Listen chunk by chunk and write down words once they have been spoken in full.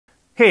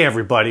Hey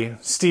everybody,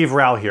 Steve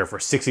Rao here for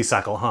 60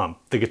 Cycle Hum,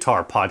 the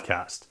guitar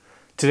podcast.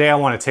 Today I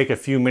want to take a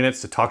few minutes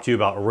to talk to you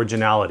about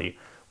originality,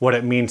 what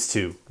it means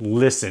to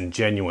listen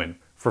genuine.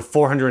 For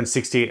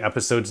 468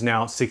 episodes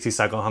now, 60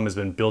 Cycle Hum has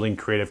been building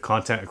creative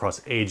content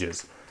across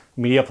ages,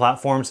 media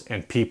platforms,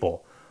 and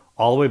people,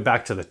 all the way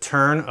back to the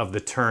turn of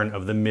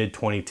the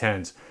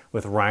mid-2010s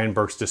with Ryan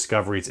Burke's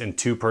discoveries in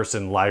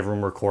two-person live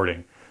room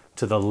recording,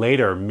 to the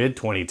later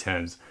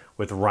mid-2010s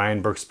with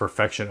Ryan Burke's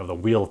perfection of the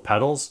wheel of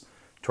pedals,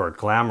 to our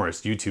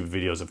glamorous YouTube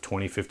videos of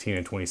 2015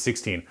 and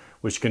 2016,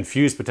 which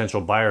confused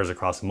potential buyers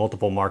across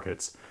multiple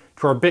markets,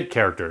 to our bit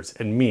characters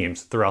and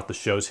memes throughout the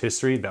show's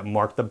history that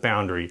marked the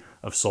boundary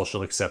of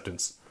social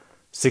acceptance.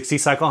 60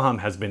 Cycle Hum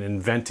has been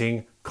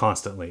inventing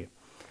constantly.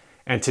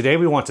 And today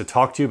we want to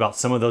talk to you about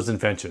some of those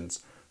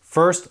inventions.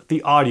 First,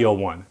 the audio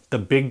one, the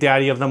big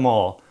daddy of them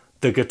all,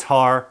 the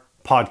guitar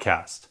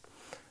podcast.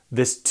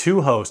 This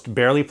two-host,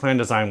 barely planned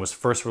design was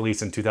first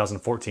released in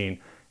 2014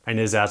 and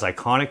is as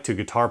iconic to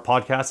guitar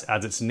podcasts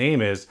as its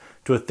name is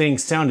to a thing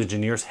sound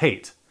engineers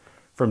hate.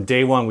 From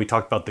day one, we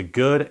talked about the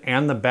good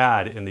and the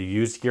bad in the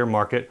used gear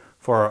market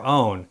for our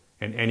own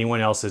and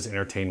anyone else's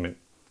entertainment.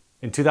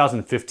 In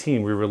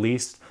 2015, we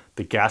released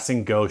the Gas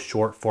and Go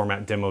short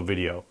format demo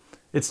video.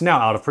 It's now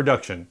out of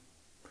production.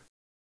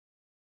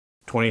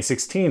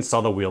 2016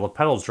 saw the wheel of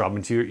pedals drop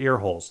into your ear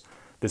holes.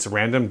 This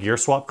random gear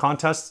swap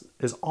contest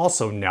is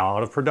also now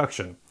out of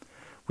production.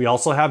 We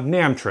also have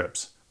NAMM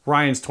trips,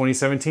 Ryan's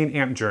 2017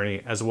 amp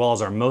journey, as well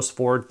as our most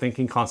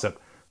forward-thinking concept,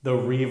 the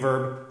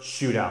Reverb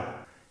Shootout,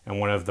 and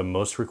one of the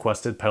most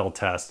requested pedal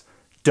tests,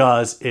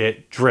 does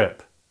it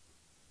drip?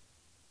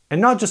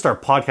 And not just our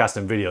podcast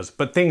and videos,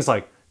 but things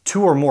like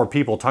 2 or more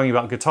people talking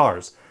about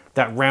guitars,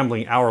 that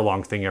rambling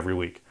hour-long thing every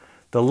week,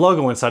 the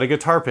logo inside a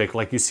guitar pick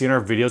like you see in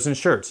our videos and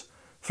shirts,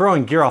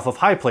 throwing gear off of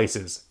high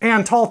places,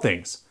 and tall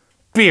things,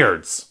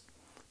 beards.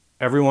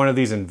 Every one of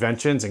these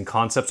inventions and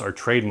concepts are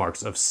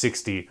trademarks of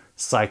 60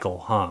 Cycle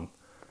Hum.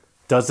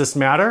 Does this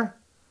matter?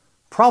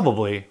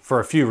 Probably, for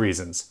a few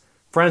reasons.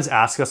 Friends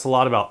ask us a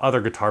lot about other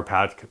guitar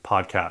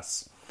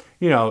podcasts.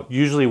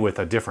 Usually with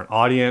a different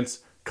audience,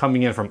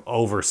 coming in from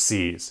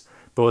overseas,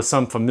 but with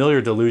some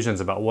familiar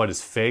delusions about what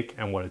is fake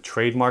and what a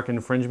trademark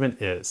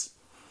infringement is.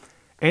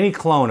 Any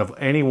clone of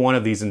any one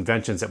of these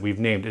inventions that we've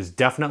named is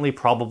definitely,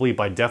 probably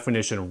by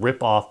definition,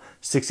 rip-off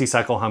 60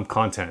 Cycle Hum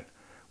content.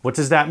 What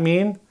does that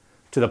mean?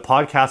 To the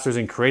podcasters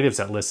and creatives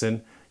that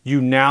listen, you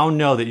now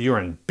know that you're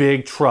in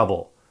big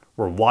trouble.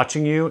 We're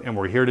watching you, and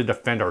we're here to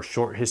defend our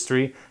short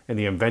history and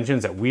the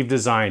inventions that we've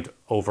designed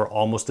over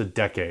almost a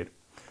decade.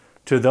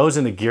 To those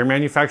in the gear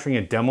manufacturing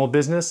and demo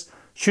business,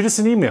 shoot us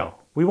an email.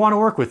 We want to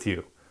work with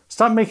you.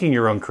 Stop making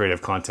your own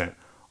creative content.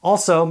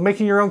 Also,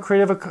 making your own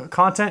creative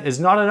content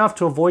is not enough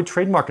to avoid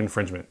trademark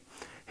infringement.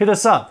 Hit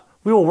us up.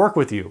 We will work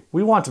with you.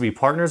 We want to be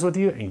partners with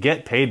you and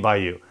get paid by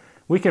you.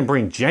 We can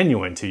bring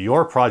genuine to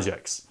your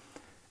projects.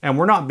 And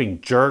we're not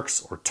being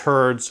jerks or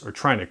turds or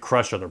trying to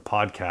crush other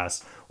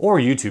podcasts or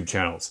YouTube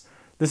channels.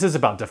 This is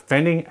about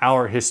defending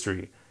our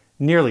history.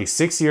 Nearly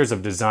 6 years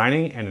of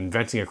designing and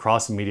inventing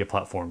across media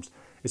platforms.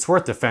 It's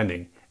worth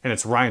defending, and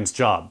it's Ryan's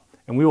job.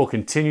 And we will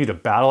continue to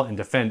battle and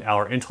defend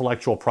our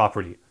intellectual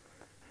property.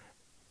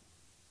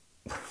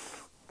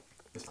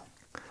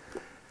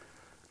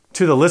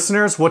 To the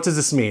listeners, what does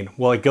this mean?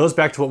 Well, it goes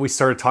back to what we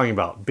started talking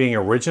about, being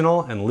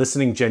original and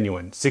listening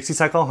genuine. 60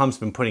 Cycle Hum's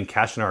been putting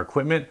cash in our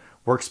equipment,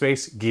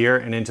 workspace, gear,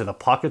 and into the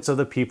pockets of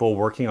the people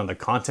working on the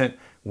content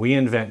we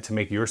invent to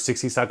make your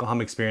 60 Cycle Hum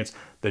experience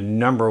the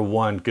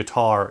 #1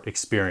 guitar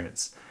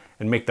experience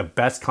and make the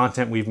best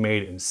content we've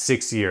made in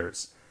 6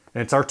 years.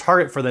 And it's our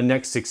target for the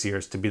next 6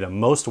 years to be the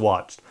most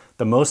watched,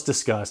 the most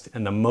discussed,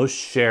 and the most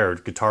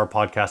shared guitar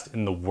podcast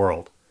in the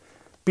world.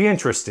 Be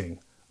interesting,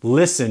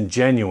 listen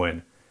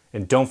genuine,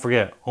 and don't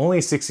forget, only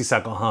 60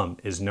 Cycle Hum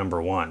is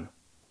 #1.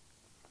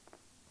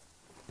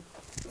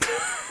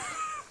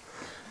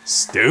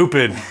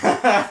 Stupid.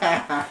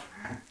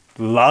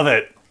 Love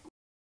it.